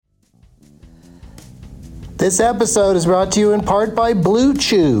This episode is brought to you in part by Blue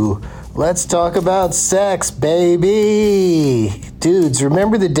Chew. Let's talk about sex, baby. Dudes,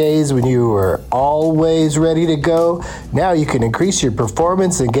 remember the days when you were always ready to go? Now you can increase your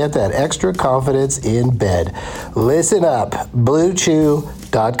performance and get that extra confidence in bed. Listen up,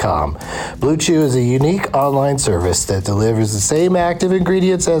 BlueChew.com. Blue Chew is a unique online service that delivers the same active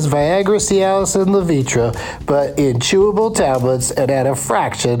ingredients as Viagra, Cialis, and Levitra, but in chewable tablets and at a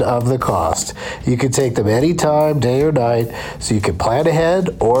fraction of the cost. You can take them anytime, day or night, so you can plan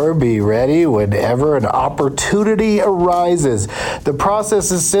ahead or be ready whenever an opportunity arises. The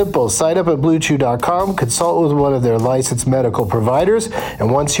process is simple. Sign up at BlueChew.com, consult with one of their licensed medical providers, and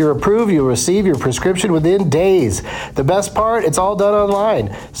once you're approved, you'll receive your prescription within days. The best part, it's all done online,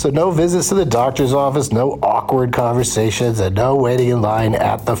 so no visits to the doctor's office, no awkward conversations, and no waiting in line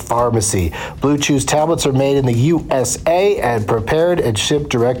at the pharmacy. Blue Chew's tablets are made in the USA and prepared and shipped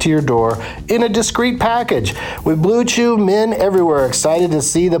direct to your door in a discreet package. With Blue Chew, men everywhere are excited to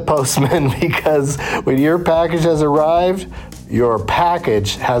see the postman because when your package has arrived, your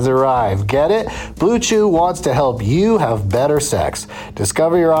package has arrived. Get it? Blue Chew wants to help you have better sex.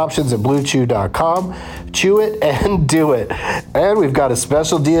 Discover your options at BlueChew.com. Chew it and do it. And we've got a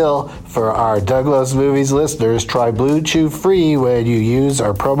special deal for our Doug Loves Movies listeners. Try Blue Chew free when you use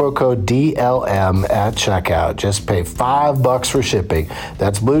our promo code DLM at checkout. Just pay $5 for shipping.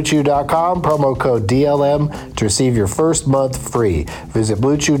 That's BlueChew.com, promo code DLM to receive your first month free. Visit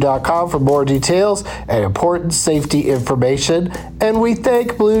BlueChew.com for more details and important safety information. And we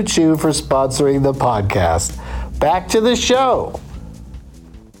thank Blue Chew for sponsoring the podcast. Back to the show.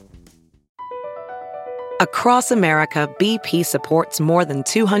 Across America, BP supports more than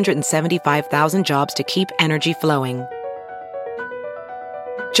 275,000 jobs to keep energy flowing.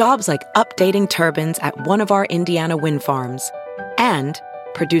 Jobs like updating turbines at one of our Indiana wind farms and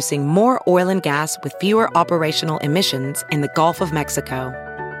producing more oil and gas with fewer operational emissions in the Gulf of Mexico.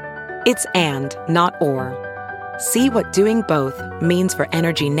 It's and, not or. See what doing both means for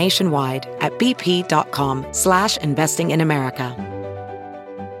energy nationwide at bp.com/investing in America.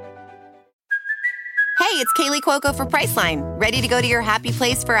 Hey, it's Kaylee Cuoco for Priceline. Ready to go to your happy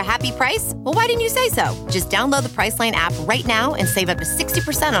place for a happy price? Well, why didn't you say so? Just download the Priceline app right now and save up to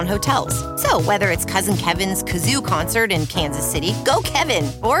 60% on hotels. So whether it's Cousin Kevin's Kazoo Concert in Kansas City, go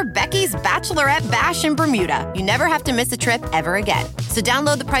Kevin, or Becky's Bachelorette Bash in Bermuda, you never have to miss a trip ever again. So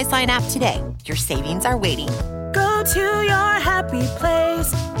download the Priceline app today. Your savings are waiting. Go to your happy place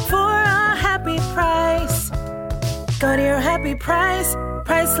for a happy price. Go to your happy price,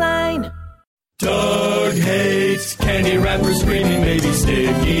 Priceline. Doug hates candy wrappers, screaming baby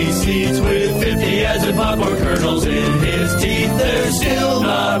sticky seeds with 50 as in popcorn kernels in his teeth. There's still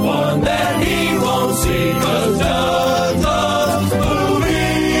not one that he won't see, 'cause Doug loves movies.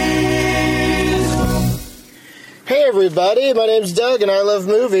 Hey everybody, my name's Doug and I love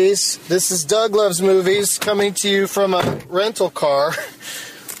movies. This is Doug Loves Movies coming to you from a rental car.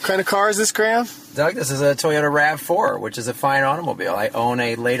 What kind of car is this, Graham? Doug, this is a Toyota RAV4, which is a fine automobile. I own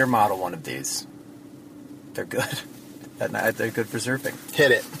a later model one of these. They're good. At night, they're good for surfing.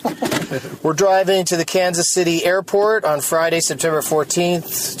 Hit it. We're driving to the Kansas City airport on Friday, September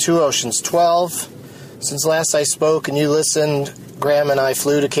 14th, Two Oceans 12. Since last I spoke and you listened, Graham and I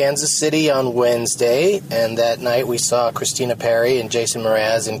flew to Kansas City on Wednesday, and that night we saw Christina Perri and Jason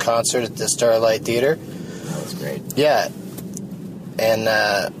Mraz in concert at the Starlight Theater. That was great. Yeah. And,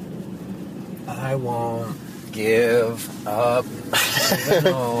 I won't give up. Even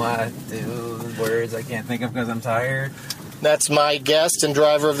though I do words I can't think of because I'm tired. That's my guest and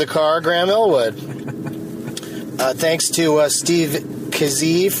driver of the car, Graham Elwood. Thanks to Steve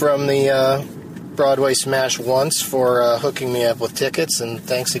Kazee from the Broadway Smash Once for hooking me up with tickets, and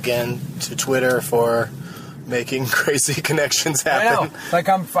thanks again to Twitter for making crazy connections happen. I know. Like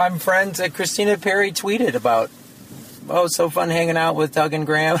I'm friends. Christina Perri tweeted about, oh, it's so fun hanging out with Doug and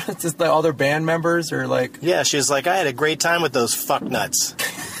Graham. It's just like all their band members are like... Yeah, she's like, I had a great time with those fucknuts.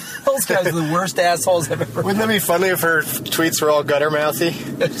 Those guys are the worst assholes I've ever Wouldn't that be funny if her tweets were all gutter-mouthy?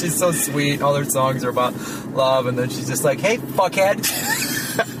 She's so sweet. All her songs are about love, and then she's just like, hey, fuckhead.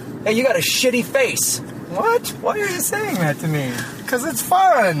 Hey, you got a shitty face. What? Why are you saying that to me? Because it's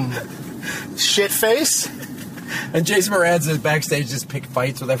fun. Shit face? And Jason Mraz is backstage just pick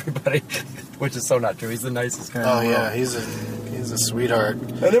fights with everybody, which is so not true. He's the nicest guy in the world. Yeah, he's a sweetheart.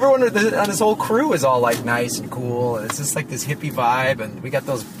 And everyone on his whole crew is all like nice and cool, and it's just like this hippie vibe. And we got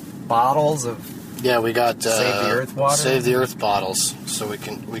those bottles of we got Save the Earth water. Save the Earth bottles, so we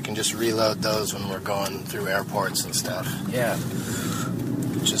can just reload those when we're going through airports and stuff. Yeah,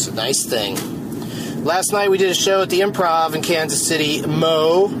 which is a nice thing. Last night we did a show at the Improv in Kansas City,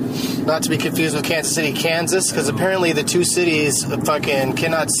 Mo. Not to be confused with Kansas City, Kansas, because apparently the two cities fucking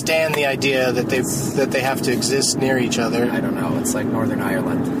cannot stand the idea that they have to exist near each other. I don't know. It's like Northern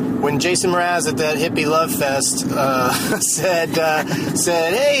Ireland. When Jason Mraz at that hippie love fest said,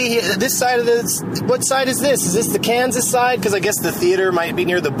 "Hey, this side of this. What side is this? Is this the Kansas side? Because I guess the theater might be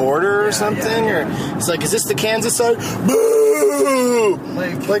near the border or something." Or it's like, "Is this the Kansas side?" Boo!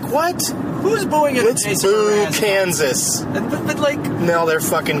 Like what? Who's booing at Let's Jason boo Mraz? Kansas. But like, Now they're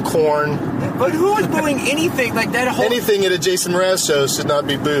fucking corn. but who is booing anything like that? Whole Anything at a Jason Mraz show should not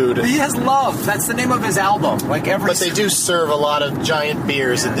be booed. He has love. That's the name of his album. Like every. But they do serve a lot of giant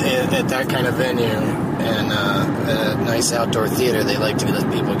beers at that kind of venue. And a nice outdoor theater, they like to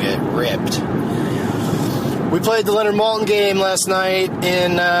let people get ripped. We played the Leonard Maltin game last night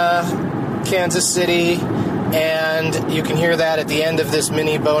in Kansas City, and you can hear that at the end of this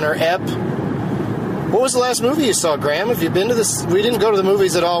mini boner ep. What was the last movie you saw, Graham? Have you been to this? We didn't go to the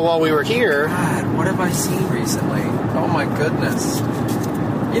movies at all while we were here. God, what have I seen recently? Oh my goodness!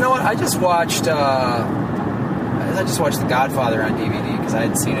 You know what? I just watched The Godfather on DVD because I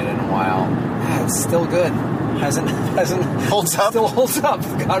hadn't seen it in a while. Yeah, it's still good. Hasn't Holds up? Still holds up.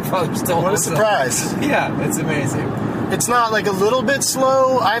 The Godfather still What a holds up. surprise. Yeah, it's amazing. It's not like a little bit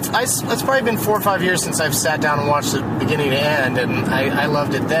slow. It's probably been 4 or 5 years since I've sat down and watched it beginning to end, and I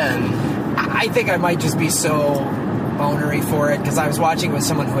loved it then. I think I might just be so bonery for it because I was watching it with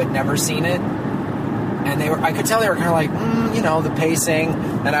someone who had never seen it, and I could tell they were kind of like, the pacing,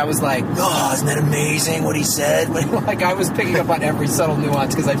 and I was like, oh, isn't that amazing what he said? Like I was picking up on every subtle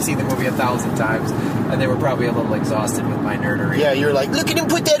nuance because I've seen the movie 1,000 times, and they were probably a little exhausted with my nerdery. Yeah, you're like, look at him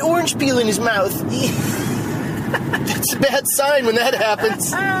put that orange peel in his mouth. That's a bad sign when that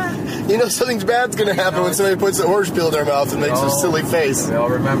happens. You know something's bad's going to happen when somebody puts an orange peel in their mouth and makes a silly face. We all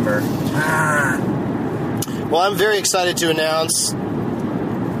remember. Well, I'm very excited to announce,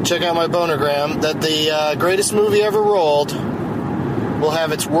 check out my bonogram, that the greatest movie ever rolled will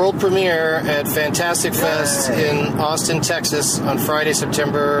have its world premiere at Fantastic Fest in Austin, Texas on Friday,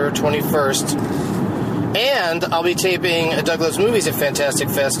 September 21st. And I'll be taping Douglas Movies at Fantastic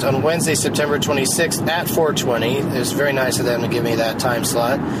Fest on Wednesday, September 26th at 4:20. It was very nice of them to give me that time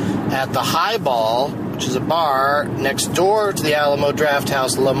slot. At the Highball, which is a bar next door to the Alamo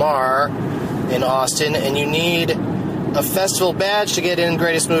Drafthouse Lamar in Austin. And you need a festival badge to get in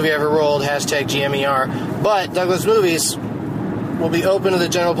Greatest Movie Ever Rolled, #GMER. But Douglas Movies will be open to the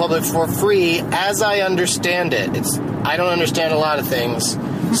general public for free, as I understand it. I don't understand a lot of things.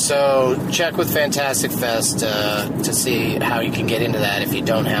 So check with Fantastic Fest to see how you can get into that if you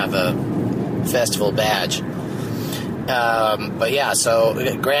don't have a festival badge. But yeah, so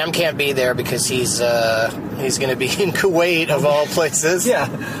Graham can't be there because he's going to be in Kuwait of all places. Yeah.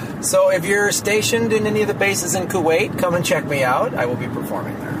 So if you're stationed in any of the bases in Kuwait, come and check me out. I will be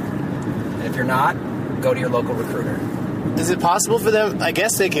performing there. And if you're not, go to your local recruiter. Is it possible for them? I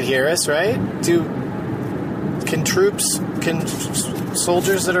guess they could hear us, right? Can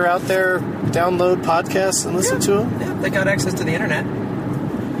soldiers that are out there download podcasts and listen to them? Yeah, they got access to the internet.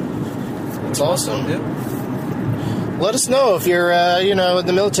 That's awesome. Let us know if you're, in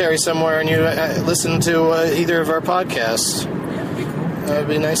the military somewhere and you listen to either of our podcasts. Yeah, that'd be cool. That would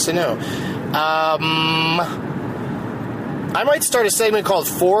be nice to know. I might start a segment called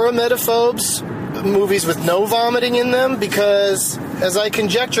Forum-Metaphobes, movies with no vomiting in them, because as I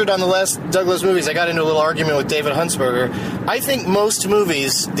conjectured on the last Douglas Movies, I got into a little argument with David Huntsberger. I think most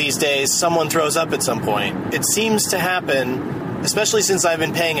movies these days, someone throws up at some point. It seems to happen, especially since I've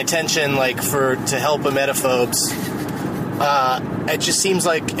been paying attention, to help emetophobes. It just seems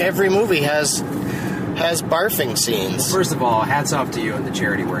like every movie has barfing scenes. Well, first of all, hats off to you and the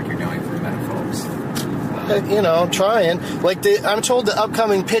charity work you're doing for emetophobes. Trying. I'm told the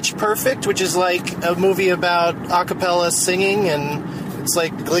upcoming Pitch Perfect, which is like a movie about a cappella singing, and it's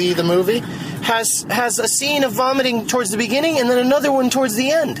like Glee the movie, has a scene of vomiting towards the beginning and then another one towards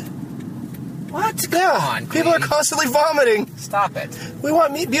the end. What? Yeah. Come on, people are constantly vomiting. Stop it. We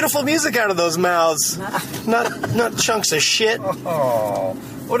want beautiful music out of those mouths, not chunks of shit. Oh,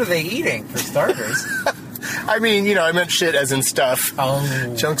 what are they eating, for starters? I mean, I meant shit as in stuff. Oh.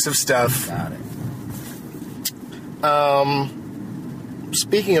 Chunks of stuff. Got it.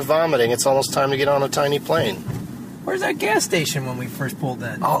 Speaking of vomiting, it's almost time to get on a tiny plane. Where's that gas station when we first pulled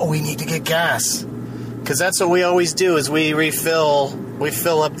in? Oh, we need to get gas. Because that's what we always do, is we fill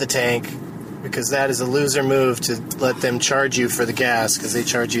up the tank, because that is a loser move to let them charge you for the gas, because they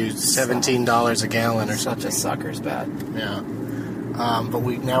charge you $17 a gallon or something. Such a sucker's bad. Yeah. But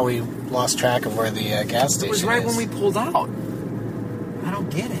we lost track of where the gas station is. It was right when we pulled out. I don't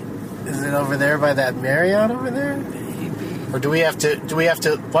get it. Is it over there by that Marriott over there? Maybe. Or do we have to,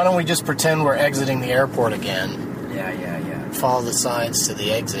 why don't we just pretend we're exiting the airport again? Yeah. Follow the signs to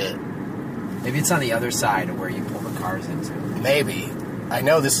the exit. Maybe it's on the other side of where you pull the cars into. Maybe. I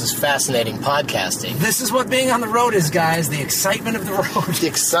know this is fascinating podcasting. This is what being on the road is, guys. The excitement of the road. The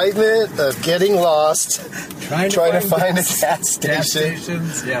excitement of getting lost, trying to find a gas station. Gas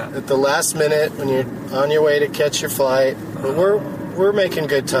stations, yeah. At the last minute when you're on your way to catch your flight. But we're making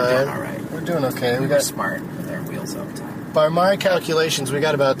good time. We're doing all right. We're doing okay. We're smart with our wheels up time. By my calculations, we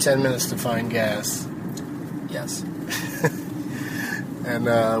got about 10 minutes to find gas. Yes. And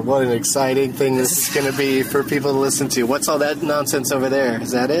what an exciting thing this is going to be for people to listen to. What's all that nonsense over there?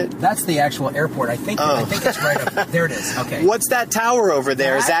 Is that it? That's the actual airport. I think it's right up. There it is. Okay. What's that tower over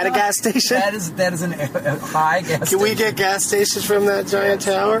there? Is that a gas station? That is a high gas station. Can we get gas stations from that giant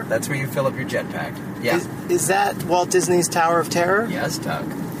tower? That's where you fill up your jetpack. Yeah. Is that Walt Disney's Tower of Terror? Yes, Doug.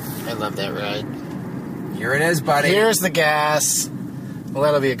 I love that ride. Here it is, buddy. Here's the gas. Well,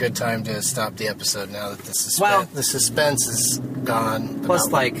 that'll be a good time to stop the episode now that the suspense is gone. Plus,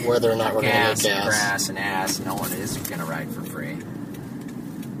 like, whether or not we're going to get gas. Grass and ass, no one is going to ride for free.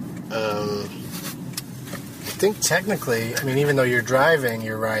 I think technically, even though you're driving,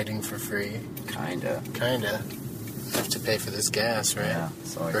 you're riding for free. Kinda. You have to pay for this gas, right? Yeah.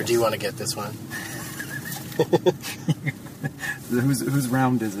 So or do you want to get this one? Whose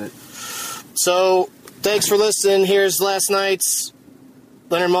round is it? So, thanks for listening. Here's last night's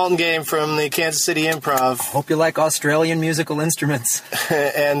Leonard Maltin game from the Kansas City Improv. Hope you like Australian musical instruments.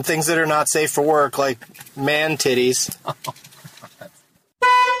 And things that are not safe for work, like man titties.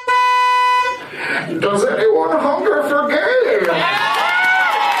 Does anyone hunger for game?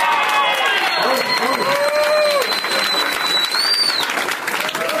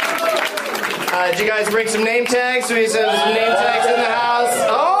 Did you guys bring some name tags? We have some name tags in the house.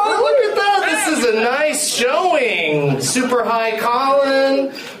 Oh, look at that. This is a nice showing. Super High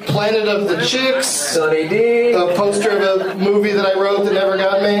Colin, Planet of the Chicks, Sunny D. a poster of a movie that I wrote that never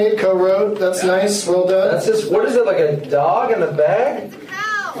got made, co-wrote. That's nice. Well done. That's just, what is it, like a dog in the bag?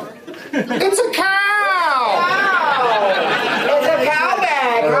 It's a cow! It's a cow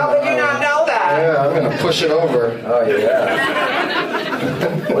bag! How did you not know that? Yeah, I'm going to push it over. Oh, yeah.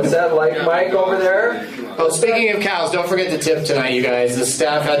 What's that like, Mike, over there? Oh, speaking of cows, don't forget to tip tonight, you guys. The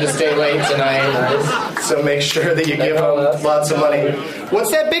staff had to stay late tonight, so make sure that you give them lots of money. What's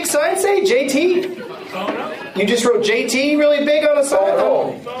that big sign say? JT? You just wrote JT really big on a sign?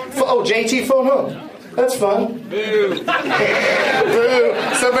 Oh, JT phone home. That's fun. Boo. Boo.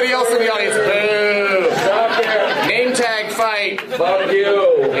 Somebody else in the audience. Boo. Stop here. Name tag fight. Fuck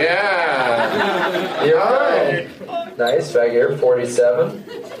you. Yeah. You're all right. Nice, right here, 47.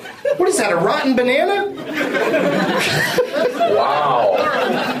 What is that, a rotten banana? Wow.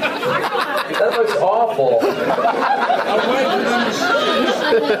 That looks awful.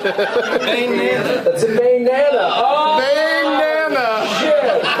 That's a banana. Oh, Banana.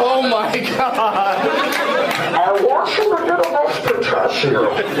 shit. Oh my God. I want you to get enough potassium.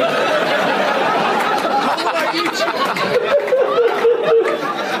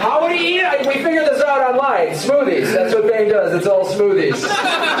 How would he eat it? We figured this out online. Smoothies. That's what Bane does. It's all smoothies.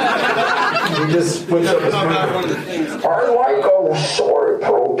 He just whips up a smoothie. I like a soy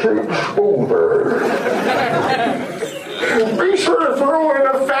protein smoothie. Be sure to throw in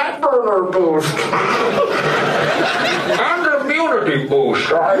a fat burner boost. And immunity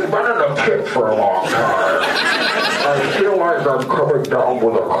boost. I've been in a pit for a long time. I feel like I'm coming down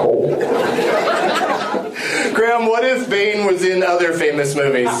with a cold. Graham, what if Bane was in other famous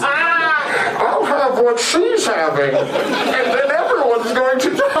movies? I'll have what she's having, and then everyone's going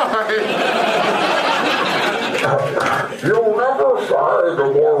to die. You'll never find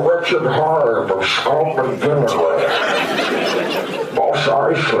a more wretched hive of scum and vinegar. Mos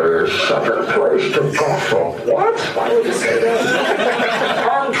Eisley is second place to Gotham. What? Why would you say that?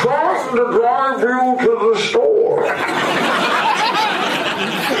 I'm trying to drive you to the store.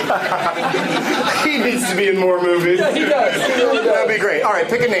 He needs to be in more movies. Yeah, he does. He really does. That'd be great. All right,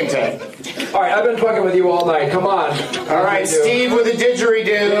 pick a name tag. All right, I've been fucking with you all night. Come on. All right, Steve with a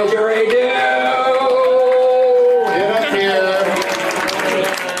didgeridoo. Didgeridoo. Get up here.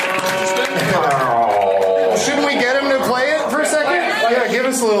 Shouldn't we get him to play it for a second? Yeah, give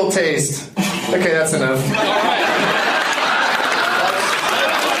us a little taste. Okay, that's enough.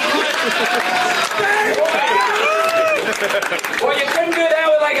 Well, you couldn't do that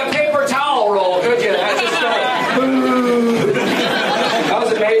with like a paper towel roll, could you? That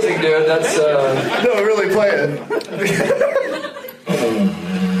was amazing, dude. That's No, really play it.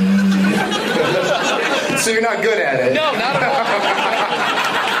 So you're not good at it? no, not at all.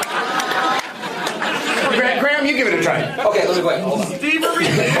 Graham, you give it a try. Okay, let me wait. Hold on.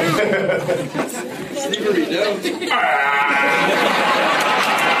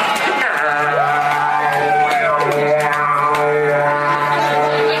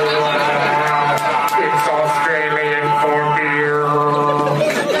 It's Australian for beer.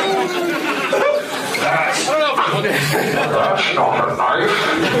 That's not a knife.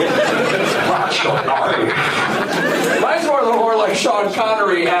 That's a knife. Mine's more like Sean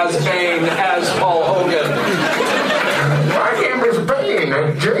Connery as Bane, as Paul Hogan. My name is Bane,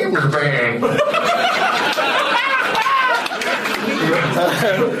 James Bane.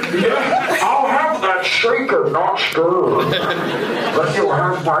 I'll have that shaker not stirred. Then you'll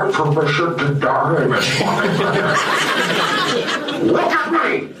have my permission to die, Miss Monica. Look at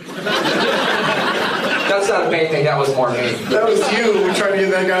me. That's not a Bane thing, that was more me. That was you trying to get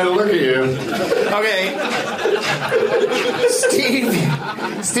that guy to look at you. Okay.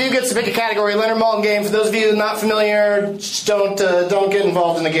 Steve gets to pick a category. Leonard Maltin game. For those of you not familiar, just don't get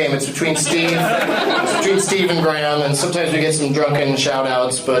involved in the game. It's between Steve and Graham, and sometimes we get some drunken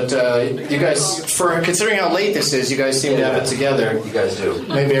shout-outs. But you guys, for considering how late this is, you guys seem to have it together. You guys do.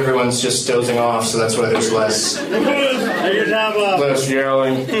 Maybe everyone's just dozing off, so that's why there's less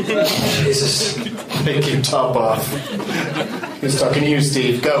yelling. Jesus. Take your top off. Who's talking to you,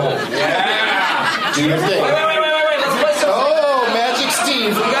 Steve? Go. Yeah. Do your thing. Wait. Let's play some. Oh, Magic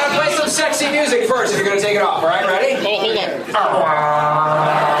Steve. We gotta play some sexy music first if you're gonna take it off. All right, ready? Oh, hold on.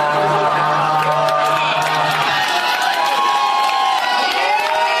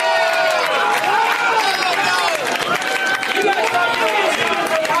 You guys thought you were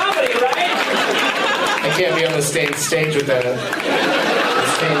doing comedy, right? I can't be on the stage with that.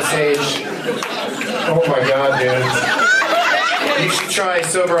 Stage. Oh my God, dude. You should try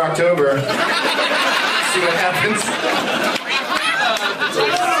Sober October. See what happens.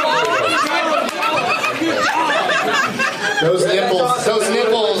 Those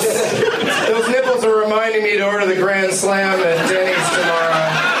nipples are reminding me to order the Grand Slam at Denny's tomorrow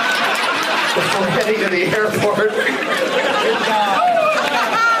before heading to the airport.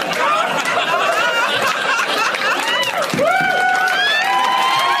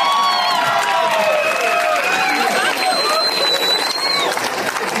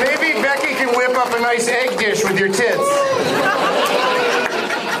 Maybe Becky can whip up a nice egg dish with your tits.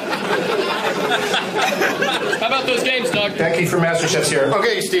 How about those games, Doug? Becky from MasterChef's here.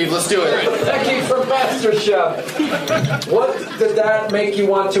 Okay, Steve, let's do it. Becky from MasterChef. What did that make you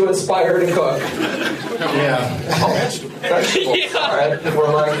want to inspire to cook? Yeah. Vegetables. Yeah. All right.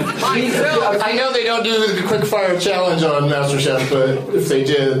 We're like, I know they don't do the quick fire challenge on MasterChef, but if they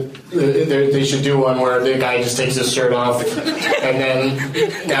did, they should do one where the guy just takes his shirt off, and then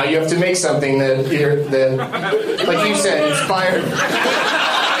now you have to make something that like you said, inspired.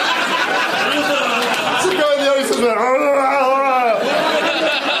 So go in the audience and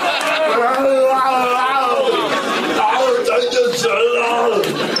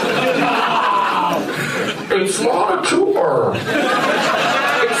It's not a tumor.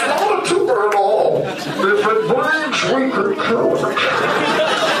 It's not a tumor at all. If it bleeds, we can kill it.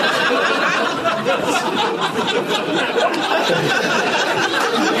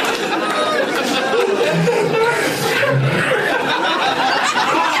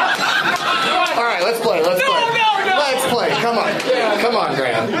 all right, let's play. Let's play. Come on,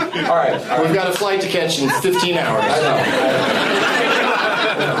 Graham. all right. We've got a flight to catch in 15 hours. I know.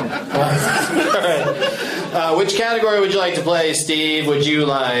 All right. Which category would you like to play, Steve? Would you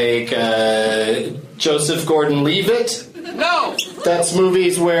like Joseph Gordon-Levitt? No! That's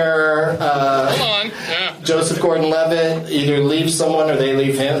movies where Hold on. Yeah. Joseph Gordon-Levitt either leaves someone or they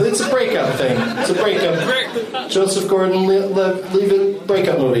leave him. It's a breakup thing. It's a breakup. Joseph Gordon-Levitt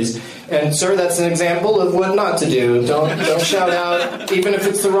breakup movies. And, sir, that's an example of what not to do. Don't shout out, even if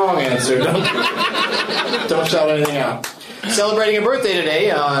it's the wrong answer. Don't shout anything out. Celebrating a birthday today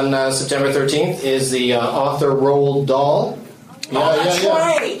on September 13th is the author Roald Dahl.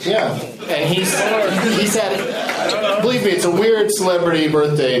 Yeah. And he's had, believe me, it's a weird celebrity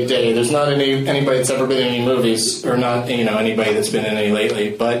birthday day. There's not anybody that's ever been in any movies, or not, anybody that's been in any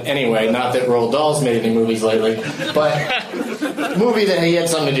lately. But anyway, not that Roald Dahl's made any movies lately, but movie that he had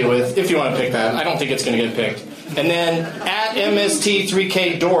something to do with, if you want to pick that. I don't think it's going to get picked. And then at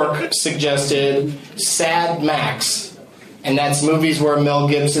MST3K Dork suggested Sad Max. And that's movies where Mel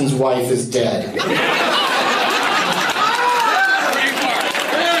Gibson's wife is dead.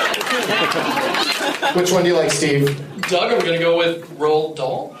 Which one do you like, Steve? Doug, I'm going to go with Roald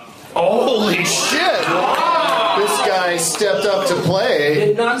Dahl. Holy shit! Wow. This guy stepped up to play.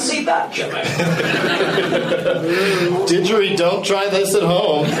 Did not see that, Jimmy. Didgeridoo, don't try this at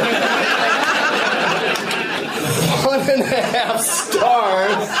home. 1.5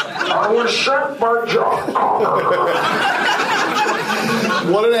 stars. I was sent by John Connor.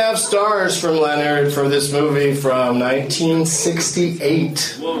 1.5 stars from Leonard for this movie from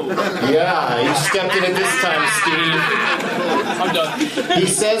 1968. Whoa. Yeah, you stepped in at this time, Steve. I'm done. He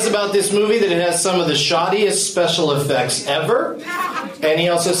says about this movie that it has some of the shoddiest special effects ever. And he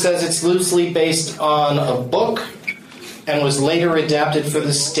also says it's loosely based on a book and was later adapted for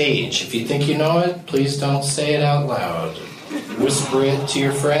the stage. If you think you know it, please don't say it out loud. Whisper it to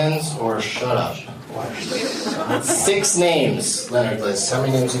your friends or shut up. 6 names, Leonard lists. How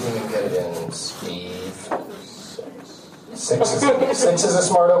many names do you think you can get it in, Steve? 6 is a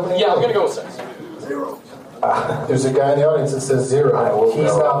smart opening? Yeah, I'm going to go with 6. 0. There's a guy in the audience that says 0.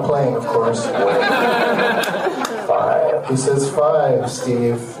 He's not playing, of course. 5. He says 5,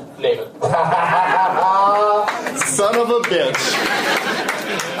 Steve. Name it. Son of a bitch.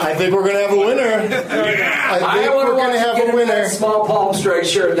 I think we're going to have a winner. I think we're going to have a winner. Small palm strike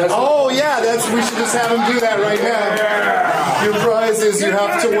shirt. That's Oh, yeah, we should just have him do that right now. Your prize is you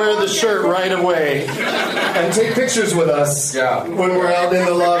have to wear the shirt right away. And take pictures with us. Yeah. When we're out in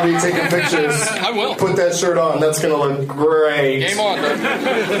the lobby taking pictures. I will. Put that shirt on. That's going to look great. Game on.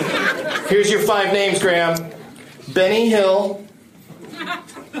 Here's your 5 names, Graham. Benny Hill.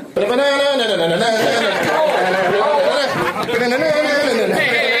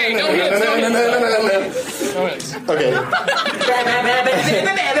 Okay.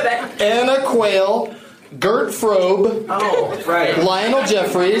 Anna Quayle, Gert Frobe. Oh, right. Lionel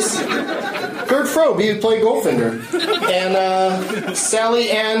Jeffries. Gert Frobe, he played Goldfinger. And Sally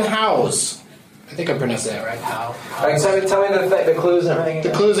Ann Howes. I think I pronounced that right. How? Right, so tell me the clues and everything.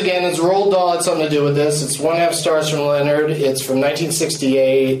 The clues again is Roald Dahl had something to do with this. It's 1.5 stars from Leonard. It's from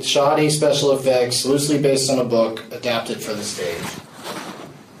 1968. Shoddy special effects, loosely based on a book, adapted for the stage.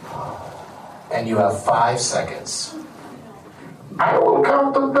 And you have 5 seconds. I will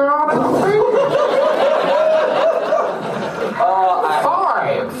count them down.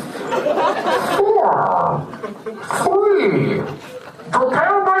 5, 4, 3.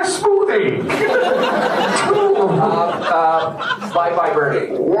 Prepare my smoothie. 2. Bye-bye,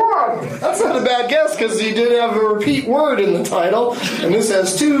 Birdie. 1. That's not a bad guess because he did have a repeat word in the title, and this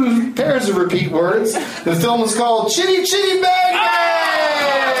has 2 pairs of repeat words. The film is called Chitty Chitty Bang Bang!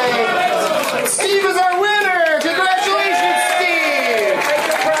 Steve is our winner! Congratulations, Steve! Take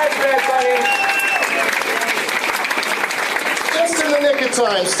the prize back, buddy. Just in the nick of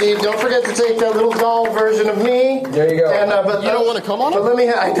time, Steve. Don't forget to take that little doll version of me. There you go. And, but You don't want to come on it? But let me.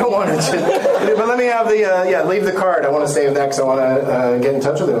 I don't want to. But let me have the. Leave the card. I want to save that because I want to get in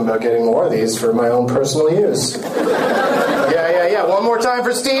touch with him about getting more of these for my own personal use. Yeah. One more time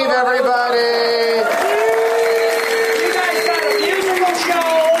for Steve, everybody. You guys got a musical show.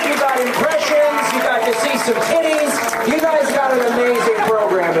 You got impressions. You got to see some titties. You guys got an amazing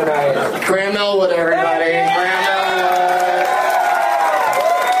program tonight. Graham Elwood, everybody. Graham Elwood.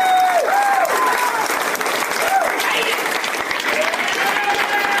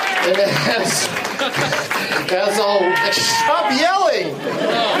 And as all, stop yelling!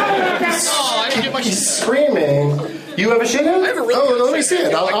 Oh, I didn't get my He's screaming. You have a shithead? I have a really good let me see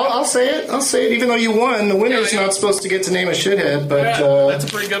it. shithead. I'll say it. I'll say it. Even though you won, the winner's Yeah. not supposed to get to name a shithead. But Yeah, that's a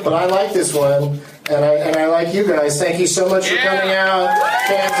pretty good But one. I like this one, and I like you guys. Thank you so much for Yeah. coming out,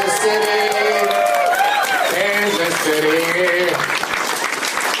 Kansas City. Kansas City.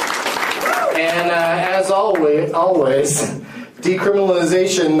 And as always,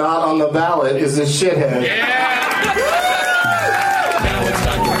 decriminalization not on the ballot is a shithead. Now it's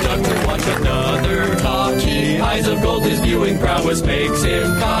time for Doug to watch another talkie. Eyes of gold, his viewing prowess makes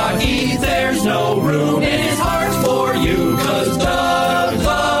him cocky. There's no room in his heart